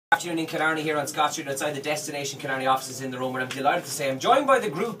afternoon in Killarney here on Scott Street outside the Destination Killarney offices in the room, where I'm delighted to say I'm joined by the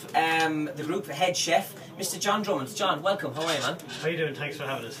group head chef, Mr. John Drummond. John, welcome. How are you, man? How are you doing? Thanks for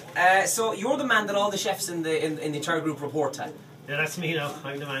having us. So you're the man that all the chefs in the entire group report to. Yeah, that's me now.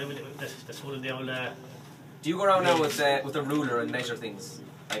 I'm the man that's holding the old... Do you go around now with a ruler and measure things?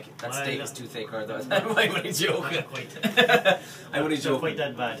 Like, that steak is too thick, or that? I'm only joking. Not quite. I'm only joking. Not quite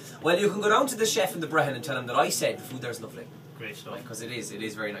that bad. Well, you can go down to the chef in the Brehon and tell him that I said the food there's lovely. Great stuff. Because it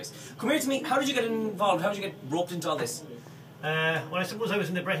is very nice. Come here to me. How did you get involved? How did you get roped into all this? Well, I suppose I was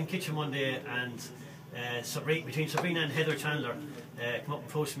in the Brehon kitchen one day, and between Sabrina and Heather Chandler come up and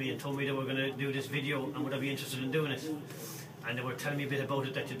approached me and told me they were going to do this video and would I be interested in doing it. And they were telling me a bit about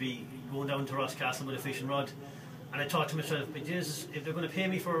it, that you'd be going down to Rosscastle with a fishing rod. And I thought to myself, but Jesus, if they're going to pay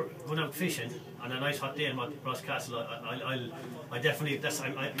me for going out fishing on a nice hot day in Rosscastle, I definitely,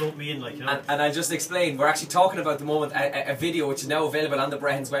 I wrote me in, like, you know. And I'll just explain, we're actually talking about at the moment a video which is now available on the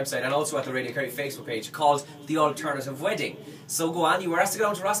Brehon's website and also at the Radio Kerry Facebook page called The Alternative Wedding. So go on, you were asked to go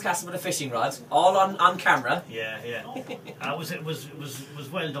down to Rosscastle with a fishing rod, all on camera. Yeah. It was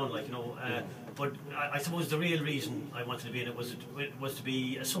well done, like, you know. But I suppose the real reason I wanted to be in it was to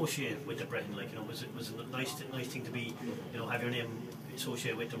be associated with the Brehon, like, you know. It was a nice thing to be, you know, have your name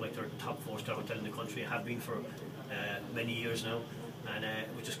associated with them, like they're top 4-star hotel in the country. I have been for many years now, and it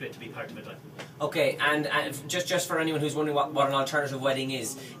was just great to be part of it, like. Okay, and just for anyone who's wondering what an alternative wedding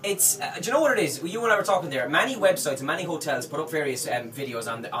is, it's do you know what it is? You and I were talking there. Many websites and many hotels put up various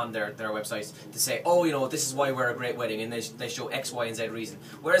videos on their websites to say, oh, you know, this is why we're a great wedding, and they show X, Y, and Z reason.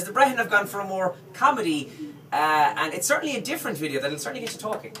 Whereas the Brehon have gone for a more comedy, and it's certainly a different video that'll certainly get you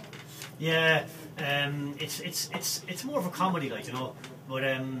talking. Yeah, it's more of a comedy, like, you know. But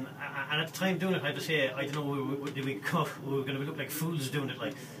and at the time doing it, I have to say, I don't know, we were going to look like fools doing it,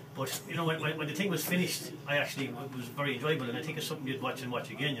 like. But you know, when the thing was finished, it was very enjoyable, and I think it's something you'd watch and watch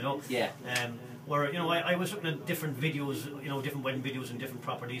again, you know. Yeah. Where, you know, I was looking at different videos, you know, different wedding videos and different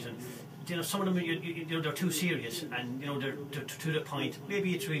properties, and you know, some of them, you know, they're too serious, and you know, they're to the point.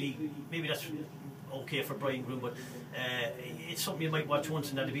 Maybe that's okay for bride and groom, but it's something you might watch once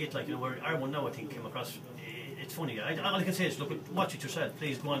and that'll be it, like, you know. Where our one now, I think, came across. It's funny. All I can say is, look, watch it yourself.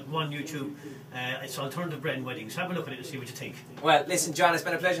 Please go on YouTube. It's Alternative Brehon Weddings. Have a look at it and see what you think. Well, listen, John, it's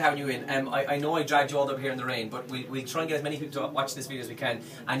been a pleasure having you in. I know I dragged you all up here in the rain, but we'll try and get as many people to watch this video as we can.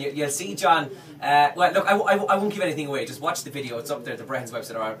 And you'll see John. Well, look, I won't give anything away. Just watch the video. It's up there at the Brehon's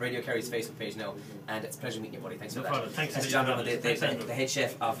website or on Radio Kerry's Facebook page now. And it's a pleasure meeting you, buddy. Thanks for that. No problem. Thanks. That's John Drummond, the head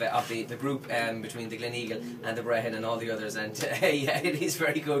chef of the group between the Gleneagle and the Brehon and all the others. And yeah, it is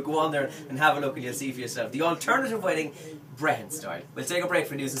very good. Go on there and have a look, and you'll see for yourself. The Alternative Wedding, Brehon style. We'll take a break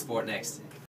for news and sport next.